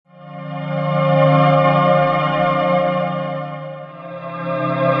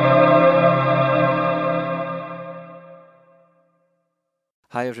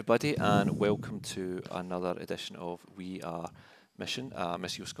everybody, and welcome to another edition of We Are Mission, a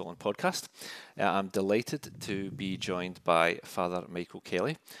Missio Scotland podcast. I'm delighted to be joined by Father Michael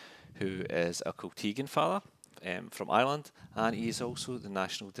Kelly, who is a Kiltegan father from Ireland, and he is also the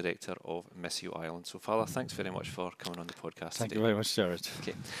National Director of Missio Ireland. So, Father, thanks very much for coming on the podcast Thank today. you very much, Jared.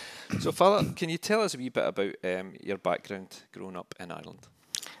 Okay. So, Father, can you tell us a wee bit about your background growing up in Ireland?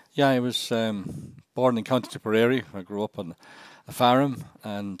 Yeah, I was born in County Tipperary. I grew up on a farm,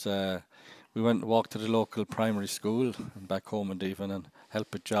 and we went and walked to the local primary school and back home and even and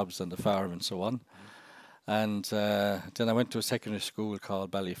helped with jobs on the farm and so on. And then I went to a secondary school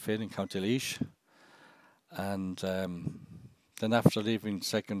called Ballyfin in County Laois. And then after leaving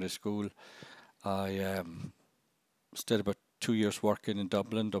secondary school, I stayed about 2 years working in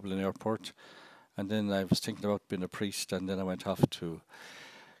Dublin Airport. And then I was thinking about being a priest, and then I went off to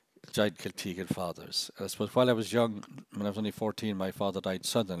joined Kiltegan Fathers. I suppose while I was young, when I was only 14, my father died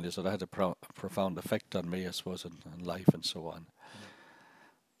suddenly, so that had a profound effect on me, I suppose, in life and so on.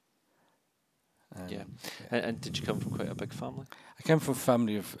 Yeah. And did you come from quite a big family? I came from a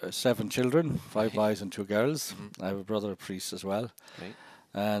family of 7 children, 5 boys and 2 girls. I have a brother, a priest as well. Right.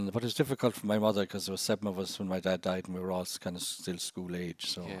 But it was difficult for my mother because there were 7 of us when my dad died, and we were all kind of still school age.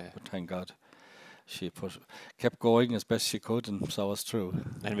 So, but thank God, she kept going as best she could and saw us through.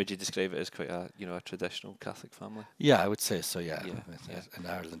 And would you describe it as quite a a traditional Catholic family? Yeah, I would say so. Yeah. In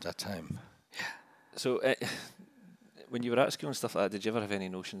Ireland at that time. Yeah. So, when you were at school and stuff like that, did you ever have any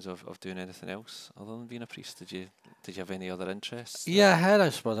notions of doing anything else other than being a priest? Did you have any other interests? Yeah, I had, I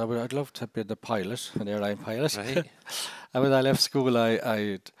suppose. I'd love to be an airline pilot. Right. And when I left school,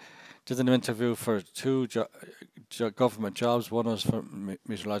 I did an interview for 2 government jobs. One was for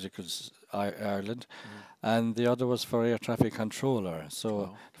Meteorological Ireland, and the other was for air traffic controller.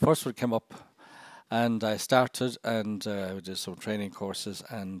 So the first one came up, and I started and did some training courses,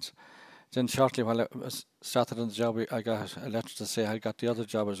 and then shortly while I was started on the job, I got a letter to say I got the other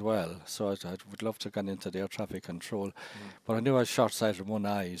job as well. So I would love to have gone into the air traffic control, but I knew I was short-sighted in one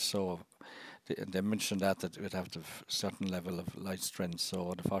eye, so they mentioned that it would have to have a certain level of light strength.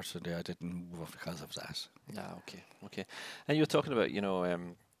 So unfortunately, I didn't move because of that. Ah, okay. And you were talking about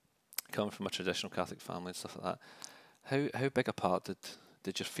coming from a traditional Catholic family and stuff like that. How big a part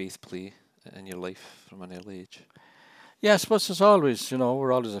did your faith play in your life from an early age? Yeah, I suppose it's always,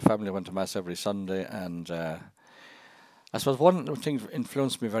 we're always a family who went to Mass every Sunday, and I suppose one thing that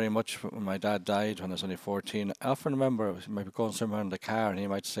influenced me very much when my dad died when I was only 14. I often remember I might be going somewhere in the car and he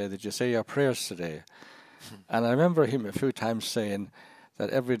might say, "Did you say your prayers today?" And I remember him a few times saying that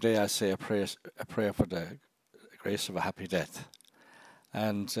every day I say a prayer for the grace of a happy death.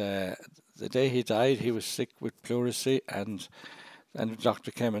 And the day he died, he was sick with pleurisy, and the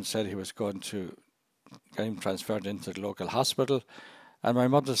doctor came and said he was going to get him transferred into the local hospital. And my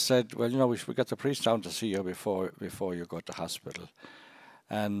mother said, "Well, we should get the priest down to see you before you go to hospital."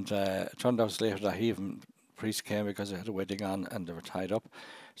 And it turned out later that the priest came because they had a wedding on and they were tied up.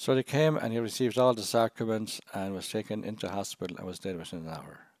 So they came and he received all the sacraments and was taken into hospital and was dead within an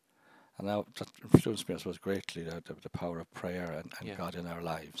hour. And now that influenced me, I suppose, greatly, the power of prayer and God in our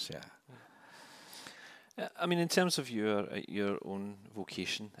lives, I mean, in terms of your own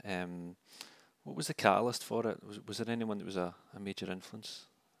vocation, what was the catalyst for it? Was there anyone that was a major influence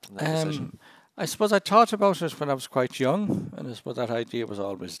in that decision? I suppose I thought about it when I was quite young, and I suppose that idea was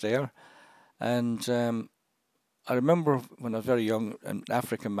always there. And I remember when I was very young, an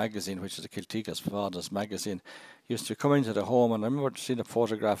African magazine, which is the Kiltegan's Father's magazine, used to come into the home, and I remember seeing a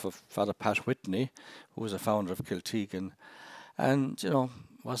photograph of Father Pat Whitney, who was the founder of Kiltegan. And,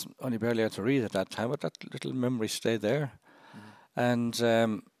 wasn't only barely able to read at that time, but that little memory stayed there. And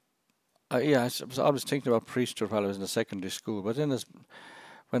I was always thinking about priesthood while I was in the secondary school. But then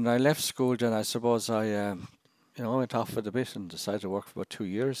when I left school, then I suppose I went off with a bit and decided to work for about 2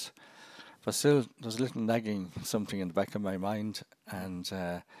 years. But still, there's a little nagging something in the back of my mind. And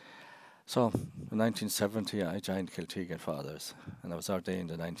so in 1970, I joined Kiltegan Fathers, and I was ordained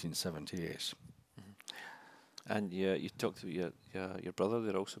in 1978. And you talked about your brother.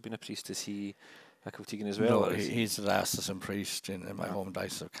 They're also been a priest. Is he a Kiltegan as well? No, he's the diocesan priest in my home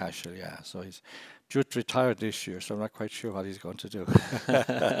diocese of Cashel, So he's due to retire this year, so I'm not quite sure what he's going to do.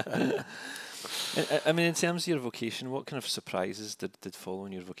 I mean, in terms of your vocation, what kind of surprises did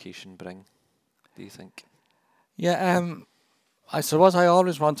following your vocation bring, do you think? Yeah, I suppose I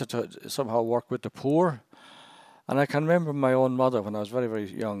always wanted to somehow work with the poor. And I can remember my own mother when I was very, very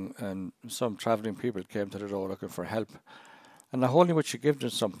young, and some travelling people came to the door looking for help. And not only would she give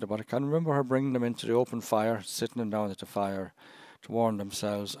them something, but I can remember her bringing them into the open fire, sitting them down at the fire to warm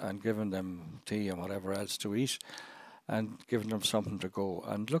themselves and giving them tea and whatever else to eat. and giving them something to go.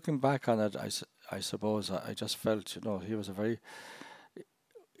 And looking back on it, I suppose I just felt, he was a very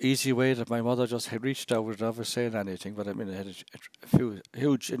easy way that my mother just had reached out without ever saying anything, but I mean, it had a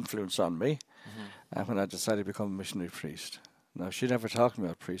huge influence on me when I decided to become a missionary priest. Now, she never talked to me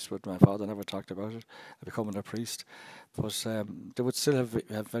about priesthood. My father never talked about it, becoming a priest. But they would still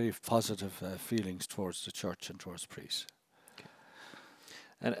have very positive feelings towards the church and towards priests. Okay.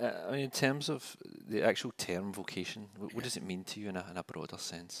 And I mean, in terms of the actual term vocation, what does it mean to you in a broader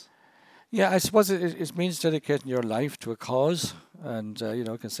sense? Yeah, I suppose it means dedicating your life to a cause. And,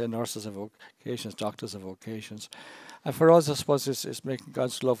 you can say nurses have vocations, doctors have vocations. And for us, I suppose, it's making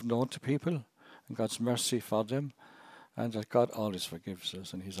God's love known to people and God's mercy for them. And that God always forgives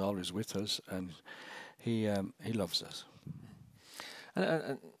us, and He's always with us, and He loves us.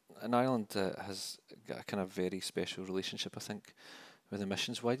 And Ireland has got a kind of very special relationship, I think, with the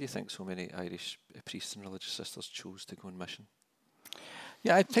missions. Why do you think so many Irish priests and religious sisters chose to go on mission?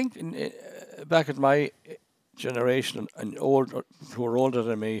 Yeah, I think back at my generation and who were older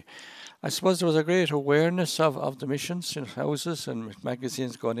than me, I suppose there was a great awareness of the missions in houses and with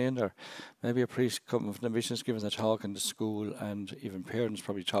magazines going in, or maybe a priest coming from the missions giving a talk in the school, and even parents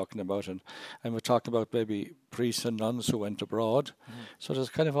probably talking about it. And we talked about maybe priests and nuns who went abroad. So there's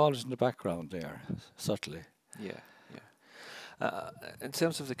kind of always in the background there, subtly. Yeah. In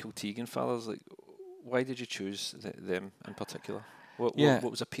terms of the Kiltegan fathers, why did you choose them in particular? What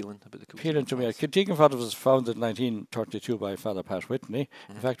was appealing about the Kiltegan? Appealing to me, Kiltegan Fathers was founded in 1932 by Father Pat Whitney.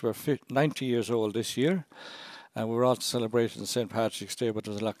 In fact, we're 90 years old this year, and we were all celebrating St. Patrick's Day, but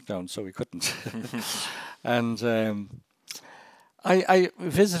there was a lockdown, so we couldn't. And I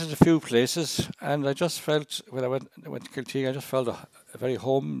visited a few places, and I just felt, when I went to Kiltegan, I just felt a very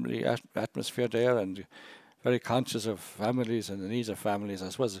homely atmosphere there, and very conscious of families and the needs of families. I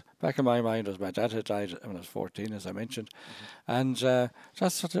suppose back in my mind was my dad had died when I was 14, as I mentioned, and that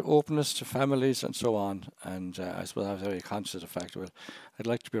sort of openness to families and so on. And I suppose I was very conscious of the fact, well, I'd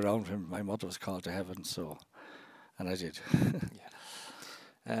like to be around when my mother was called to heaven, and I did.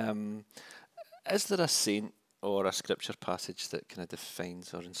 Is there a saint or a scripture passage that kind of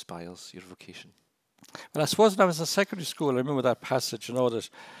defines or inspires your vocation? Well, I suppose when I was in secondary school, I remember that passage, that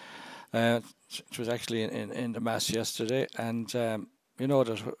it was actually in the Mass yesterday, and that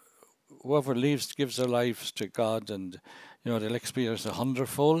whoever gives their lives to God, and they'll experience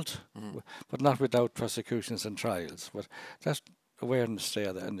 100-fold, but not without persecutions and trials. But that awareness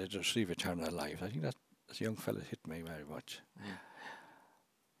there, and they receive eternal life. I think that, as a young fellow, hit me very much.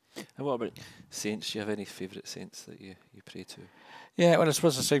 And what about saints? Do you have any favourite saints that you pray to? Yeah, well, I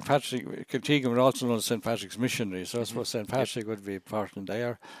suppose the St. Patrick, Kiltegan were also known as St. Patrick's Missionary, so I suppose St. Patrick would be important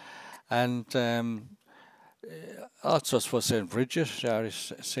there. And also, I suppose, St. Bridget, the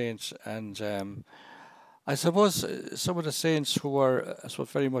Irish saints. And I suppose some of the saints who were, I suppose,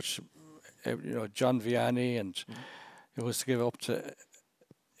 very much, John Vianney, and it was to give up to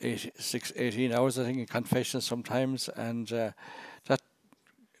 18 hours, I think, in confession sometimes. And that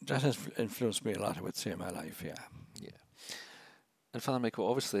has influenced me a lot, I would say, in my life, yeah. And Father Michael,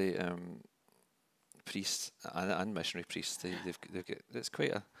 obviously, priests and missionary priests, they've got, it's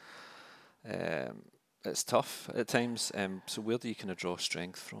quite it's tough at times. So where do you kind of draw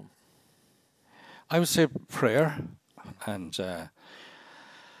strength from? I would say prayer, and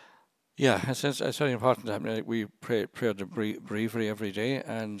it's very important that we pray the breviary every day,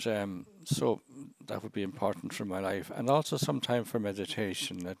 and so that would be important for my life, and also some time for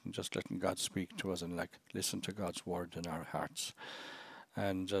meditation, letting God speak to us and listen to God's word in our hearts,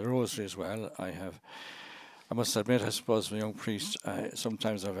 and the rosary as well. I must admit, I suppose, as a young priest,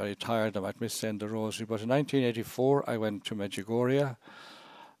 sometimes I'm very tired. I might miss saying the rosary. But in 1984, I went to Medjugorje,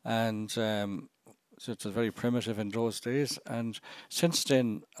 and so it was very primitive in those days. And since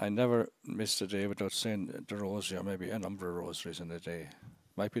then, I never missed a day without saying the rosary, or maybe a number of rosaries in a day.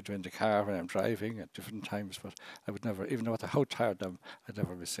 Might be doing the car when I'm driving at different times, but I would never, even no matter how tired I am, I'd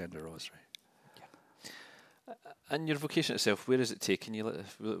never miss saying the rosary. And your vocation itself, where is it taking you?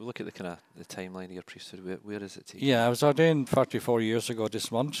 Look at the kind of the timeline of your priesthood. Where is it taking you? Yeah, I was ordained 44 years ago this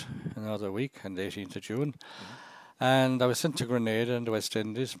month, another week, on the 18th of June. And I was sent to Grenada in the West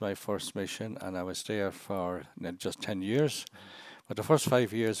Indies, my first mission, and I was there for just 10 years. But the first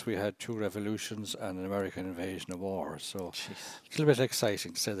 5 years we had 2 revolutions and an American invasion of war, so it's a little bit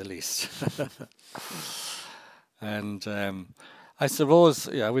exciting to say the least. And I suppose,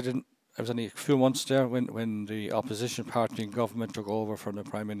 I was only a few months there when the opposition party in government took over from the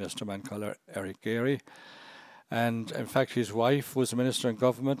Prime Minister, a man called Eric Gary. And in fact, his wife was a minister in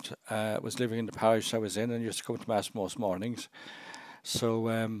government, was living in the parish I was in, and used to come to Mass most mornings.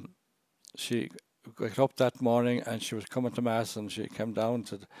 So she got up that morning, and she was coming to Mass, and she came down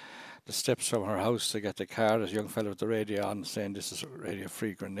to the steps from her house to get the car. There's a young fellow with the radio on saying this is Radio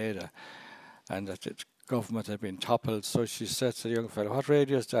Free Grenada, and that the government had been toppled. So she said to the young fellow, "What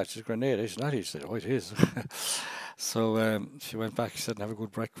radio is that?" She said, "Grenada." He said, "Not." He said, "Oh, it is." So she went back. She said, "Have a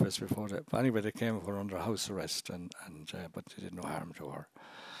good breakfast before that." But anyway, they came for under house arrest, but they did no harm to her.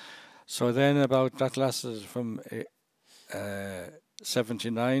 So then that lasted from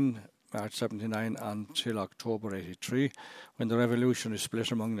 79. March 79 until October 83, when the revolutionaries split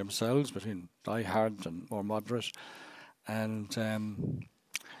among themselves between die-hard and more moderate. And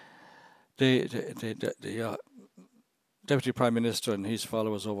the Deputy Prime Minister and his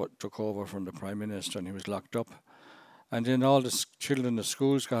followers took over from the Prime Minister, and he was locked up. And then all the children in the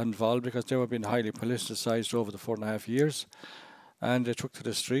schools got involved because they were being highly politicised over the 4.5 years. And they took to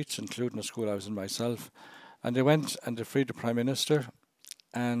the streets, including the school I was in myself. And they went and they freed the Prime Minister.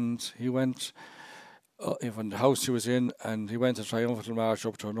 And he went from the house he was in, and he went a triumphal march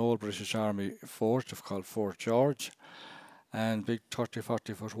up to an old British Army fort called Fort George, and big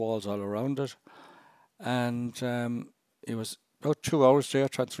 30-40 foot walls all around it. And he was about 2 hours there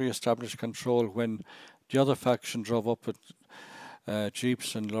trying to re-establish control when the other faction drove up with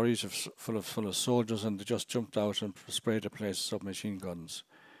jeeps and lorries full of soldiers, and they just jumped out and sprayed the place with submachine guns,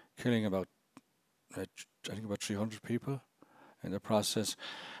 killing about 300 people in the process.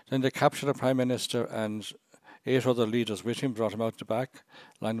 Then they captured the Prime Minister and 8 other leaders with him, brought him out the back,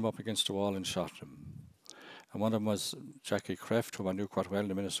 lined him up against the wall and shot him. And one of them was Jackie Creft, whom I knew quite well,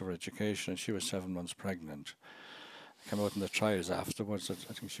 the Minister for Education, and she was 7 months pregnant. Came out in the trials afterwards. I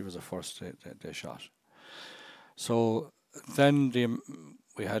think she was the first they shot. So then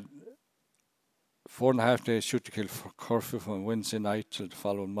we had 4.5 days shoot to kill curfew from Wednesday night till the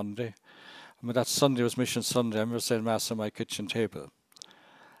following Monday. I mean, that Sunday was Mission Sunday. I remember saying Mass on my kitchen table.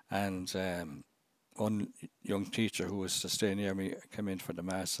 And one young teacher who was to stay near me came in for the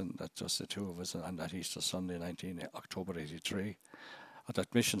Mass, and that just the two of us on that Easter Sunday, October 83. Or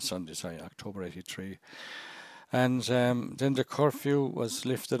that Mission Sunday, October 83. And then the curfew was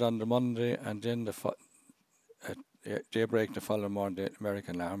lifted on the Monday, and then at daybreak the following morning, the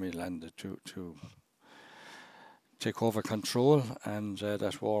American Army landed to take over control, and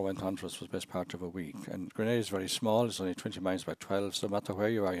that war went on for us for the best part of a week. And Grenada is very small, it's only 20 miles by 12, so no matter where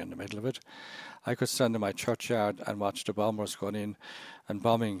you are, you're in the middle of it. I could stand in my churchyard and watch the bombers going in and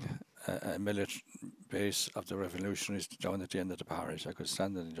bombing a military base of the revolutionaries down at the end of the parish. I could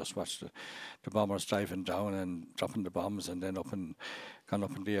stand there and just watch the bombers diving down and dropping the bombs, and then gone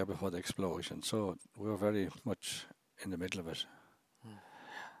up in the air before the explosion. So we were very much in the middle of it.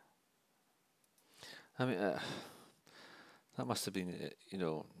 I mean, that must have been,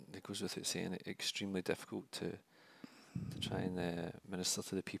 it goes without saying, extremely difficult to try and minister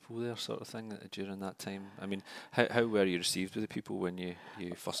to the people there, sort of thing, during that time. I mean, how were you received with the people when you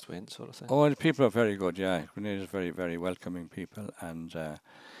first went, sort of thing? Oh, the people are very good, yeah. Grenada is very, very welcoming people, and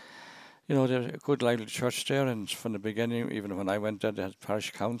there's a good lively church there, and from the beginning, even when I went there, they had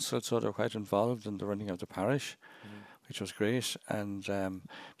parish council, so they're quite involved in the running of the parish, which was great. And there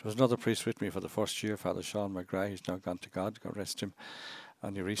was another priest with me for the first year, Father Sean McGrath. He's now gone to God rest him,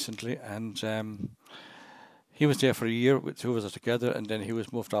 only recently. And he was there for a year, with 2 of us together, and then he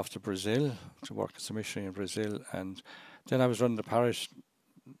was moved off to Brazil to work as a missionary in Brazil. And then I was running the parish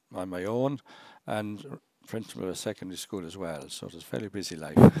on my own, and principal of a secondary school as well. So it was a fairly busy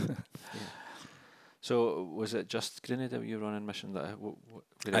life. Yeah. So was it just Grenada you were running mission?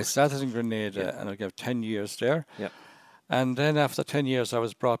 I started in Grenada, and I gave 10 years there. Yeah. And then after 10 years, I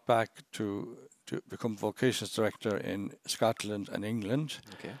was brought back to become Vocations Director in Scotland and England.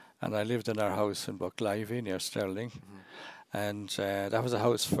 Okay. And I lived in our house in Bucklivy near Stirling. And that was a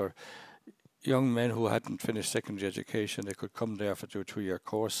house for young men who hadn't finished secondary education. They could come there for do a 2-year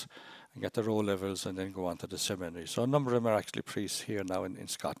course and get their O levels and then go on to the seminary. So a number of them are actually priests here now in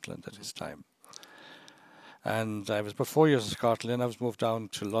Scotland at this time. And I was about 4 years in Scotland. I was moved down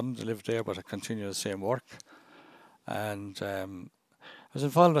to London, lived there, but I continued the same work. And I was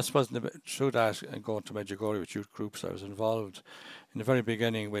involved, I suppose, through that and going to Medjugorje with youth groups. I was involved in the very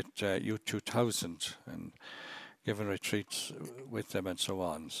beginning with Youth 2000 and giving retreats with them and so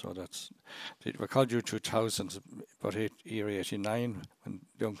on. So they were called Youth 2000 about year 89 when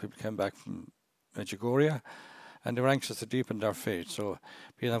young people came back from Medjugorje, and they were anxious to deepen their faith. So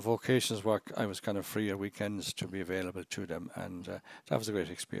being on vocations work, I was kind of free at weekends to be available to them, and that was a great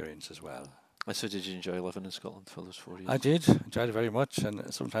experience as well. And so did you enjoy living in Scotland for those 4 years? I did, enjoyed it very much,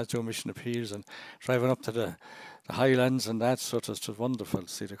 and sometimes doing mission appeals and driving up to the Highlands and that, so it was wonderful to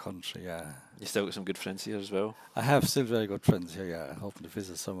see the country, yeah. You still got some good friends here as well? I have still very good friends here, yeah, hoping to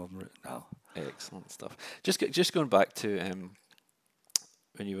visit some of them now. Excellent stuff. Just going back to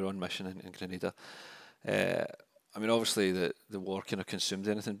when you were on mission in Grenada, I mean, obviously the war kind of consumed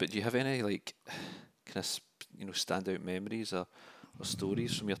anything, but do you have any like kind of standout memories or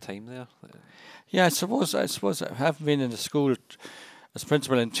stories from your time there? Yeah, I suppose I have been in the school as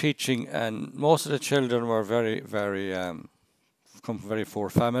principal and teaching, and most of the children were very come from very poor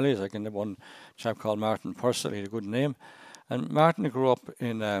families. Like in the one chap called Martin Purcell, he had a good name, and Martin grew up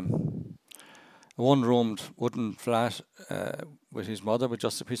in a one-roomed wooden flat with his mother, with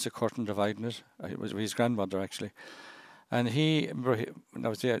just a piece of curtain dividing it. It was his grandmother actually. And when I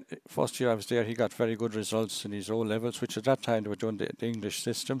was there, first year I was there, he got very good results in his O levels, which at that time they were doing the English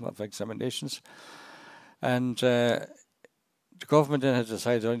system of examinations. And the government then had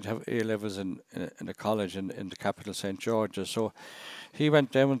decided only to have A levels in a college in the capital, St. George's. So he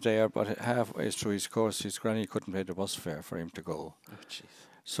went down there, but halfway through his course, his granny couldn't pay the bus fare for him to go. Oh, jeez.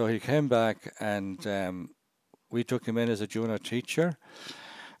 So he came back, and we took him in as a junior teacher.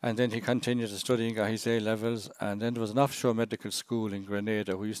 And then he continued to study, got his A levels, and then there was an offshore medical school in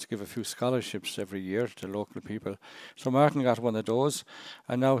Grenada who used to give a few scholarships every year to local people. So Martin got one of those,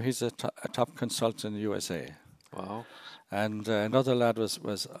 and now he's a top consultant in the USA. Wow. And another lad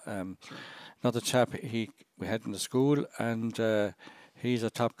was another chap we had in the school, and he's a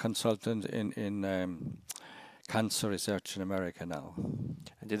top consultant in cancer research in America now.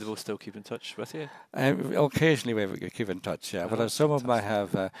 And do they both still keep in touch with you? Occasionally we keep in touch, yeah. But some of them I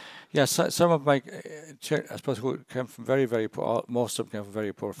have, some of my, I suppose, who came from very, very poor, most of them came from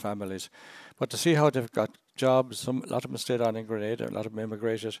very poor families. But to see how they've got jobs, a lot of them stayed on in Grenada, a lot of them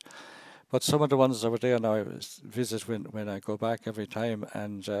immigrated. But some of the ones that were there now I visit when I go back every time,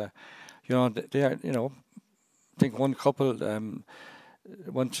 and they are, I think one couple,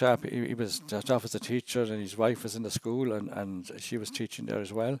 one chap, he was started off as a teacher, and his wife was in the school, and she was teaching there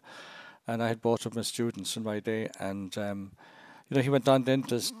as well. And I had both of them as students in my day, and he went on then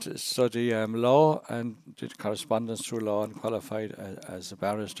to study law and did correspondence through law and qualified as a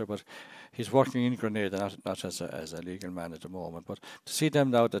barrister. But he's working in Grenada, not as a legal man at the moment. But to see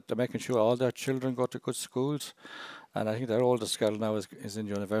them now that they're making sure all their children go to good schools, and I think their oldest girl now is in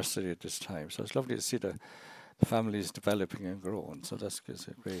university at this time. So it's lovely to see the families developing and growing. So that's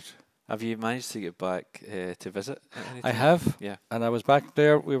great. Have you managed to get back to visit? I have, yeah. And I was back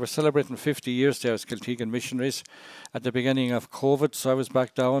there. We were celebrating 50 years there as Kiltegan Missionaries at the beginning of COVID. So I was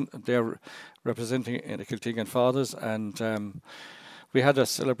back down there representing the Kiltegan Fathers, and we had a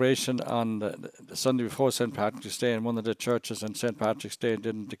celebration on the Sunday before St. Patrick's Day in one of the churches on St. Patrick's Day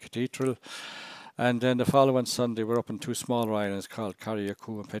in the cathedral. And then the following Sunday we're up in two smaller islands called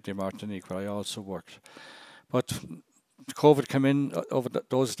Carriacou and Petit Martinique, where I also worked. But COVID came in over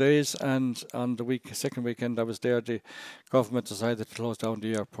those days, and on the second weekend I was there, the government decided to close down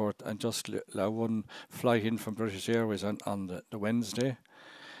the airport and just allow one flight in from British Airways on the Wednesday.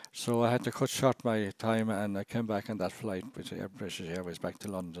 So I had to cut short my time, and I came back on that flight with British Airways back to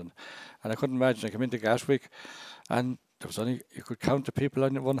London. And I couldn't imagine, I came into Gatwick, and there was only, you could count the people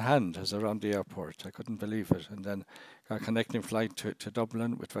on one hand as around the airport. I couldn't believe it. And then got a connecting flight to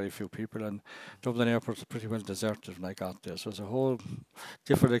Dublin with very few people, and Dublin airport was pretty well deserted when I got there. So it was a whole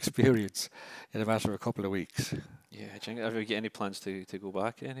different experience in a matter of a couple of weeks. Yeah, have you got any plans to go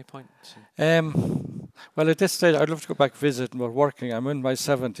back at any point? Well, at this stage, I'd love to go back visit. We're working. I'm in my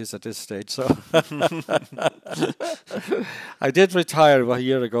 70s at this stage, so I did retire a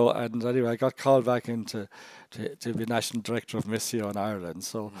year ago, and anyway, I got called back to be National Director of Missio in Ireland.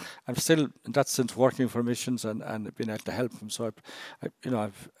 So I'm still, in that sense, working for missions and being able to help them. So I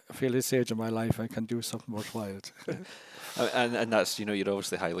feel this age of my life I can do something worthwhile. And that's, you're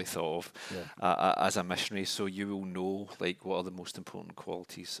obviously highly thought of as a missionary, so you will know like what are the most important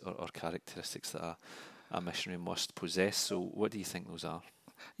qualities or characteristics that a missionary must possess. So what do you think those are?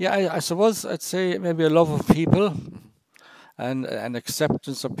 Yeah, I suppose I'd say maybe a love of people. And an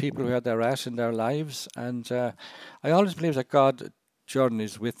acceptance of people where they're at in their lives. And I always believe that God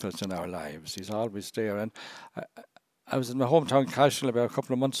journeys with us in our lives. He's always there. And I was in my hometown, Cashel, about a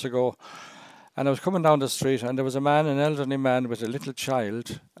couple of months ago, and I was coming down the street, and there was an elderly man with a little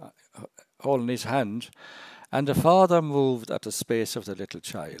child holding his hand, and the father moved at the space of the little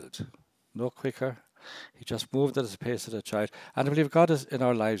child. No quicker. He just moved at the pace of the child. And I believe God in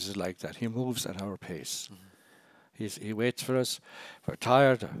our lives is like that. He moves at our pace. Mm-hmm. He waits for us. If we're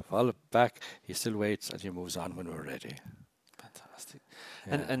tired or fall back, he still waits, and he moves on when we're ready. Fantastic. Fantastic.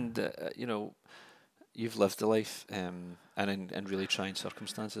 Yeah. And you know, you've lived a life and in really trying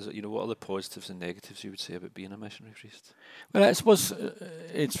circumstances. You know, what are the positives and negatives you would say about being a missionary priest? Well, I suppose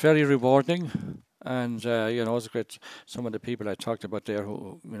it's very rewarding, and you know, it's great. Some of the people I talked about there,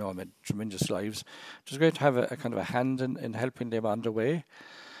 who you know, made tremendous lives. It was great to have a kind of a hand in helping them on the way.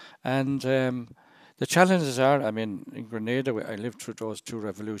 And the challenges are, I mean, in Grenada, I lived through those two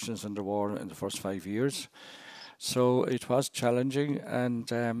revolutions and the war in the first 5 years, so it was challenging. And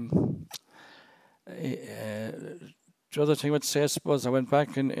the other thing I would say, I suppose, I went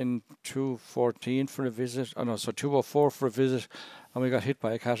back in 2014 for a visit. Oh no, so 2004 for a visit, and we got hit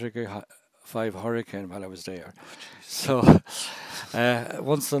by a Category 5 hurricane while I was there. So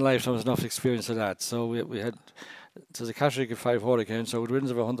once in a lifetime was enough experience of that. So we had, it was a Category 5 hurricane, so with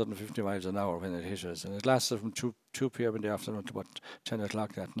winds of 150 miles an hour when it hit us, and it lasted from 2 p.m. in the afternoon to about 10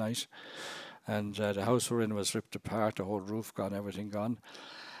 o'clock that night. And the house we're in was ripped apart, the whole roof gone, everything gone.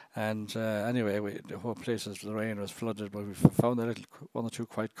 And anyway, the whole place, as the rain was flooded, but we found one or two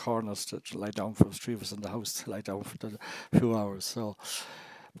quiet corners to lie down for. 3 of us in the house to lie down for a few hours. So,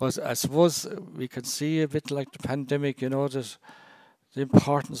 but I suppose we can see a bit like the pandemic, you know, that the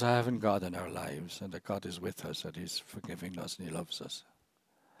importance of having God in our lives, and that God is with us, that He's forgiving us and He loves us.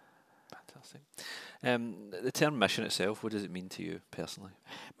 Fantastic. The term mission itself, what does it mean to you personally?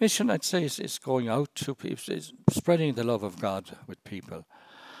 Mission, I'd say, is going out to people, it's spreading the love of God with people.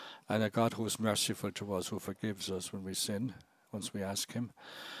 And a God who is merciful to us, who forgives us when we sin, once we ask Him.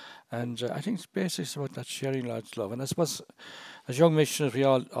 And I think it's basically about that sharing God's love. And I suppose, as young missionaries, we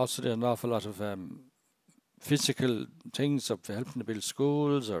all also did an awful lot of physical things, of helping to build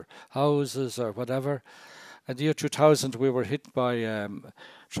schools or houses or whatever. In the year 2000, we were hit by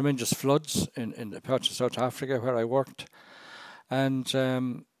tremendous floods in the part of South Africa where I worked. And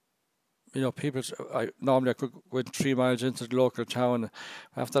you know, normally I could go 3 miles into the local town.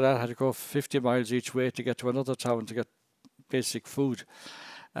 After that, I had to go 50 miles each way to get to another town to get basic food.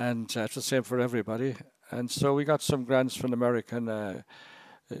 And it's the same for everybody. And so we got some grants from American, like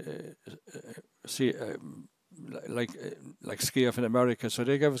SCIF in America. So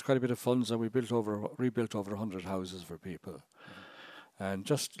they gave us quite a bit of funds, and we rebuilt over 100 houses for people. Mm-hmm. And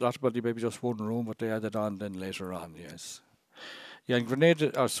just a lot of money, maybe just one room, but they added on then later on, yes. Yeah, in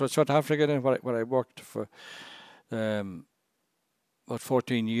Grenada, so South Africa, then where I worked for about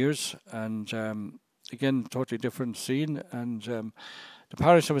 14 years, and again, totally different scene. And the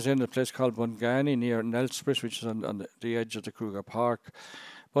parish I was in, a place called Bungani near Nelspruit, which is on the edge of the Kruger Park.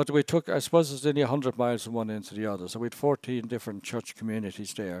 But we took, I suppose, it's only 100 miles from one end to the other. So we had 14 different church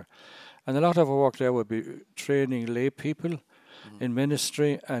communities there, and a lot of our work there would be training lay people in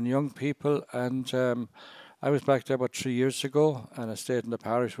ministry and young people. And I was back there about 3 years ago, and I stayed in the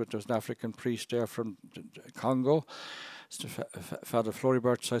parish with, there was an African priest there from Congo, Father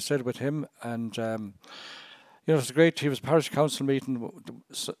Floribert. So I stayed with him, and you know, it was great. He was parish council meeting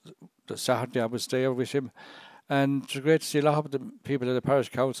the Saturday I was there with him, and it was great to see a lot of the people in the parish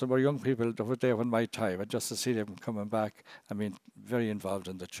council were young people that were there in my time, and just to see them coming back, I mean, very involved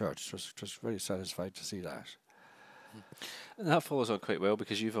in the church. It was very satisfied to see that. And that follows on quite well,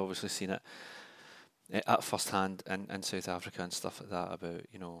 because you've obviously seen it at first hand in South Africa and stuff like that, about,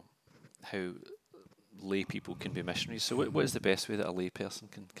 you know, how lay people can be missionaries. So what is the best way that a lay person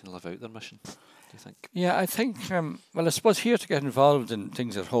can live out their mission, do you think? Yeah, I think, well, I suppose here to get involved in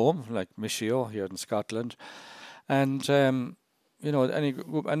things at home, like Missio here in Scotland, and you know, any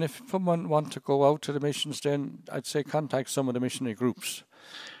group, and if someone want to go out to the missions, then I'd say contact some of the missionary groups,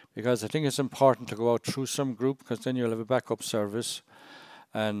 because I think it's important to go out through some group, because then you'll have a backup service.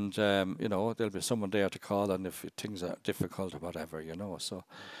 And, you know, there'll be someone there to call on if things are difficult or whatever, you know. So,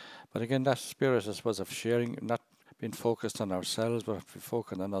 but again, that spirit, I suppose, of sharing, not being focused on ourselves, but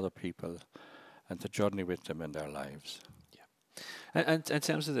focused on other people and to journey with them in their lives. Yeah. And in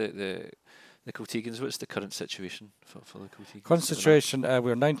terms of the Kiltegans, what's the current situation for the Kiltegans? Current situation,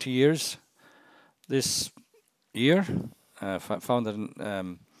 we're 90 years this year, founded in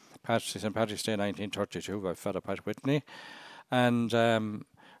St. Patrick's Day 1932 by Father Pat Whitney. And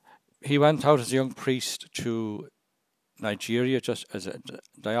he went out as a young priest to Nigeria, just as a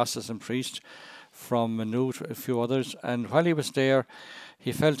diocesan priest, from Manu to a few others. And while he was there,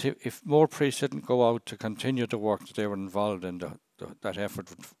 he felt if more priests didn't go out to continue the work that they were involved in, that effort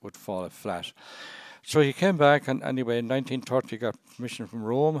would fall flat. So he came back, and anyway, in 1930 got permission from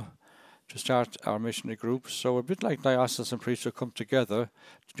Rome to start our missionary groups. So a bit like diocesan priests who come together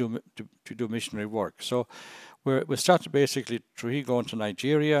to do missionary work. So we started basically through he going to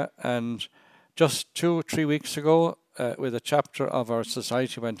Nigeria, and just 2 or 3 weeks ago, with a chapter of our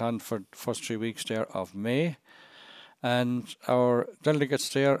society went on for the first 3 weeks there of May, And our delegates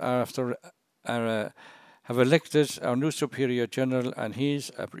there have elected our new Superior General, and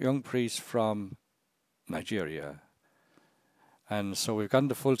he's a young priest from Nigeria. And so we've gone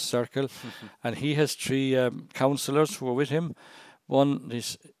the full circle, and he has 3 councillors who are with him. One,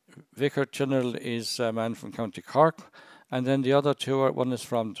 this Vicar General, is a man from County Cork, and then the other 2 one is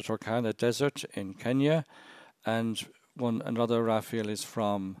from the Turkana Desert in Kenya, and another Raphael is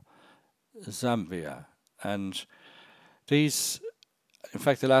from Zambia. And these, in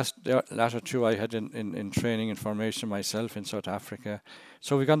fact, the latter 2 I had in training and formation myself in South Africa.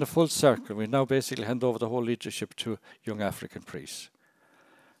 So we've gone the full circle. We now basically hand over the whole leadership to young African priests.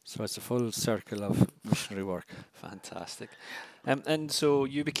 So it's a full circle of missionary work. Fantastic. And so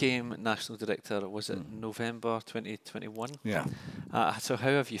you became National Director, was it November 2021? Yeah. So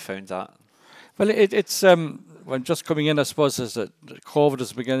how have you found that? Well, it's when just coming in, I suppose, as COVID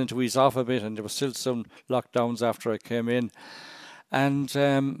is beginning to ease off a bit, and there were still some lockdowns after I came in. And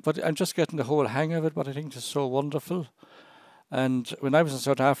but I'm just getting the whole hang of it, but I think it's so wonderful. And when I was in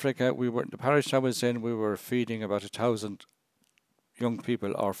South Africa, the parish I was in, we were feeding about 1,000 young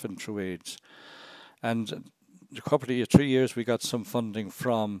people orphaned through AIDS. And a couple of 3 years, we got some funding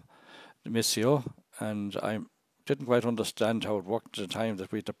from the Missio, and I didn't quite understand how it worked at the time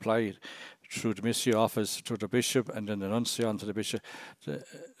that we'd applied through the Missio office to the bishop, and then the nuncio onto the bishop,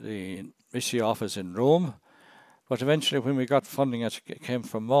 the Missio office in Rome. But eventually, when we got funding, it came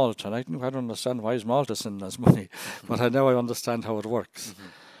from Malta, and I didn't quite understand why is Malta sending us money, but now I understand how it works.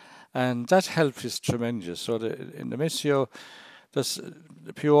 And that help is tremendous. So in the Missio, there's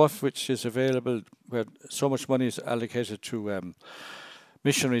the POF, which is available, where so much money is allocated to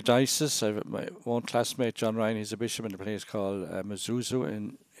missionary diocese. I have my own classmate, John Ryan, he's a bishop in a place called Mazuzu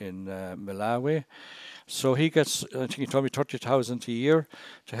in Malawi. So he gets, I think he told me, 30,000 a year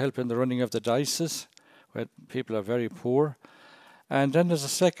to help in the running of the diocese, where people are very poor. And then there's a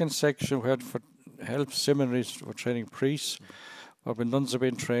second section where for help seminaries for training priests, where nuns are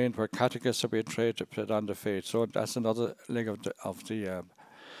being trained, where catechists are being trained to put on the faith. So that's another leg of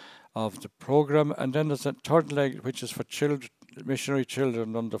the program. And then there's a third leg, which is for missionary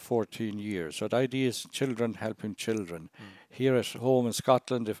children under 14 years. So the idea is children helping children. Here at home in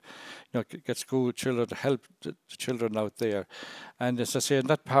Scotland, if get school children to help the children out there. And as I say, in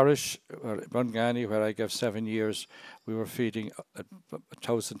that parish, Bungani, where I gave 7 years, we were feeding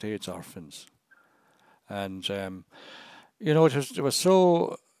 1,000 AIDS orphans. And it was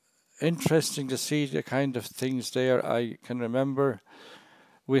so interesting to see the kind of things there. I can remember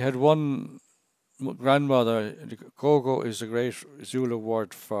we had one grandmother, Gogo is a great Zulu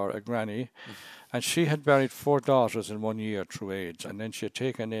word for a granny, and she had buried 4 daughters in 1 year through AIDS, and then she had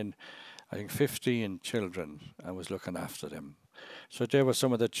taken in, I think, 15 children and was looking after them. So there were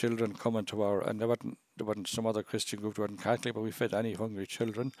some of the children coming to and there wasn't some other Christian group, they weren't Catholic, but we fed any hungry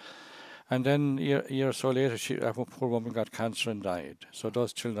children. And then a year or so later, that poor woman got cancer and died. So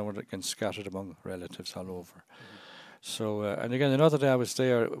those children were again scattered among relatives all over. So, and again, another day I was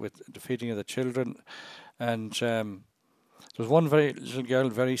there with the feeding of the children, and there was one very little girl,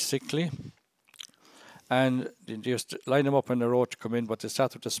 very sickly, and they just line them up in a row to come in, but they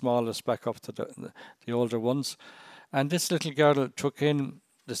sat with the smallest back up to the older ones. And this little girl took in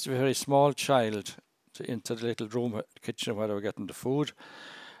this very small child into the little room, kitchen where they were getting the food.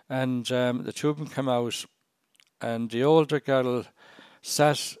 And the 2 of them came out, and the older girl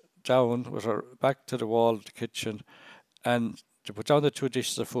sat down with her back to the wall of the kitchen, and to put down the 2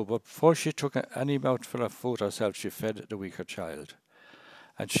 dishes of food. But before she took any mouthful of food herself, she fed the weaker child.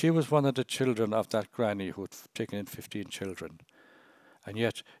 And she was one of the children of that granny who had taken in 15 children. And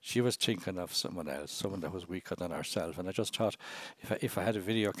yet she was thinking of someone else, someone that was weaker than herself. And I just thought, if I had a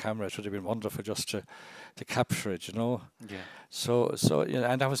video camera, it would have been wonderful just to capture it, Yeah. So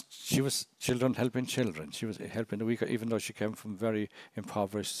and she was children helping children. She was helping the weaker, even though she came from very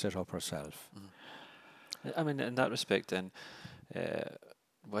impoverished setup herself. I mean, in that respect, then,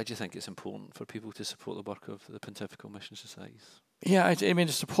 why do you think it's important for people to support the work of the Pontifical Mission Societies? Yeah, I mean,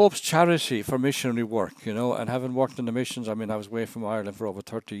 it's the Pope's charity for missionary work, and having worked in the missions, I mean, I was away from Ireland for over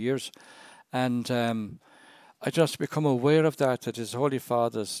 30 years, and I just become aware of that it's Holy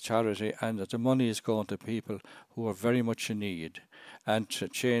Father's charity, and that the money is going to people who are very much in need, and to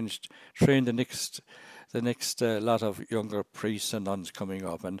train the next lot of younger priests and nuns coming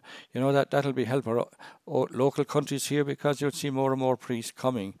up, and that'll be help our local countries here, because you'll see more and more priests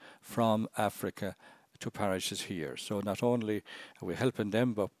coming from Africa to parishes here. So not only are we helping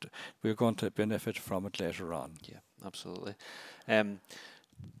them, but we're going to benefit from it later on. Yeah, absolutely.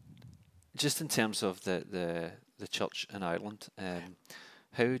 Just in terms of the church in Ireland,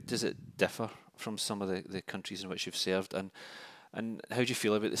 How does it differ from some of the countries in which you've served, and how do you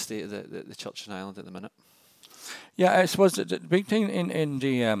feel about the state of the church in Ireland at the minute? Yeah, I suppose the big thing in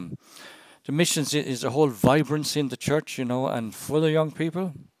the missions is the whole vibrancy in the church, and full of young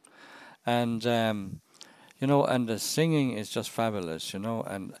people, and and the singing is just fabulous,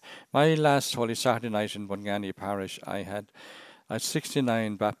 And my last Holy Saturday night in Bungani Parish, I had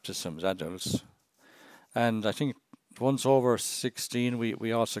 69 baptisms, adults, and I think once over 16,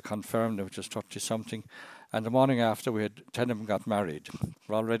 we also confirmed it was just 30 something, and the morning after we had 10 of them got married.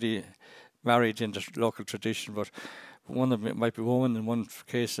 We're already married in the local tradition, but one of them might be a woman in one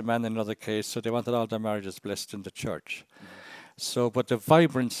case, a man in another case, so they wanted all their marriages blessed in the church. So, but the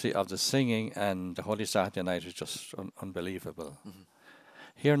vibrancy of the singing and the Holy Saturday night is just unbelievable.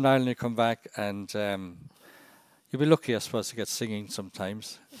 Here in Ireland, you come back and you'll be lucky, I suppose, to get singing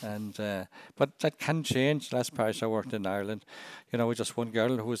sometimes. And but that can change. Last parish I worked in Ireland, with just one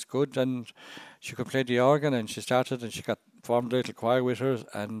girl who was good, and she could play the organ, and she started, and she got formed a little choir with her.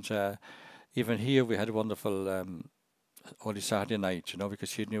 And even here we had a wonderful Holy Saturday night, because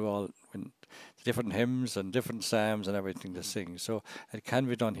she knew all the different hymns and different psalms and everything to sing. So it can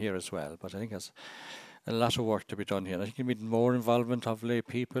be done here as well. But I think there's a lot of work to be done here. And I think you need more involvement of lay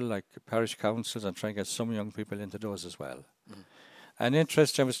people, like parish councils, and try and get some young people into those as well. And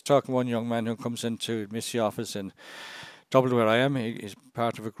interesting, I was talking to one young man who comes into Missio office in Dublin, where I am. He's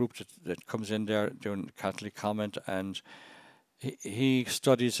part of a group that comes in there doing Catholic comment, and he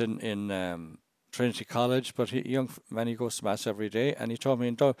studies in Trinity College, but he goes to Mass every day, and he told me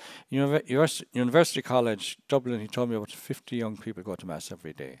in University College, Dublin, he told me about 50 young people go to Mass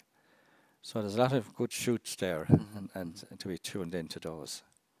every day. So there's a lot of good shoots there, and to be tuned into those.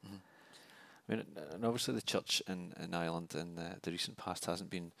 I mean, and obviously the church in Ireland in the recent past hasn't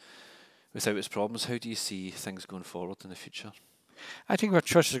been without its problems. How do you see things going forward in the future? I think our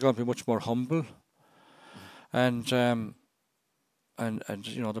church is going to be much more humble, and they're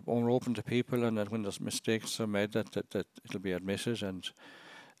more open to people, and that when there's mistakes are made, that it'll be admitted, and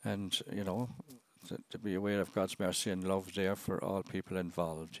to be aware of God's mercy and love there for all people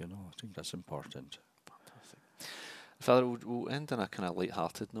involved. I think that's important. Fantastic. Father, we'll end on a kind of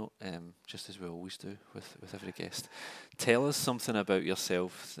light-hearted note, just as we always do with every guest. Tell us something about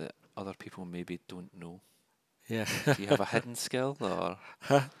yourself that other people maybe don't know. Yeah. Do you have a hidden skill, or?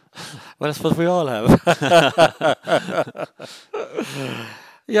 Well, I suppose we all have.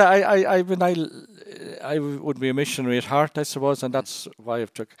 Yeah, I would be a missionary at heart, I suppose, and that's why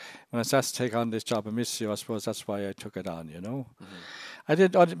when I started to take on this job at Missio, I suppose that's why I took it on, I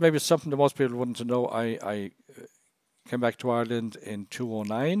did maybe something that most people wouldn't know. I came back to Ireland in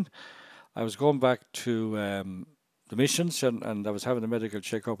 2009. I was going back to the missions, and I was having a medical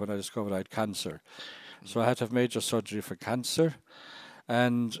checkup, and I discovered I had cancer. So I had to have major surgery for cancer,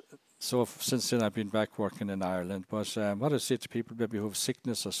 and so since then I've been back working in Ireland. But what I say to people maybe who have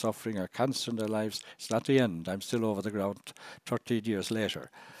sickness or suffering or cancer in their lives, it's not the end. I'm still over the ground 13 years later.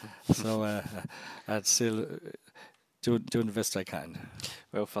 So I'd still doing the best I can.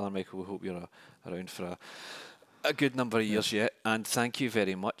 Well, Father Michael, we hope you're around for a good number of years yet. And thank you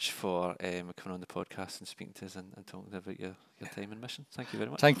very much for coming on the podcast and speaking to us and talking about your time in mission. Thank you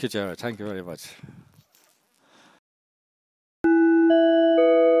very much. Thank you, Jared. Thank you very much.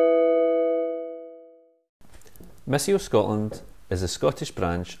 Missio Scotland is the Scottish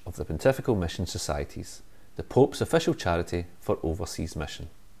branch of the Pontifical Mission Societies, the Pope's official charity for overseas mission.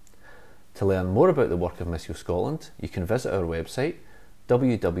 To learn more about the work of Missio Scotland, you can visit our website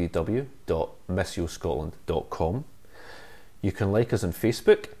www.missioscotland.com. You can like us on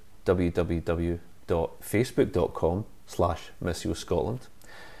Facebook, www.facebook.com/Missio Scotland.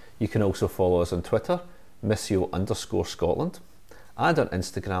 You can also follow us on Twitter, Missio_Scotland, and on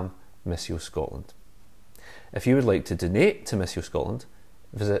Instagram, Missio Scotland. If you would like to donate to Missio Scotland,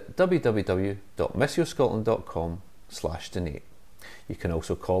 visit www.missioscotland.com/donate. You can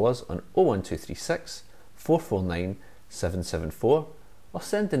also call us on 01236 449 774 or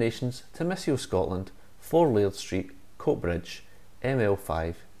send donations to Missio Scotland, 4 Laird Street, Coatbridge,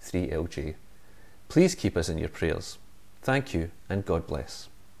 ML5 3LJ. Please keep us in your prayers. Thank you and God bless.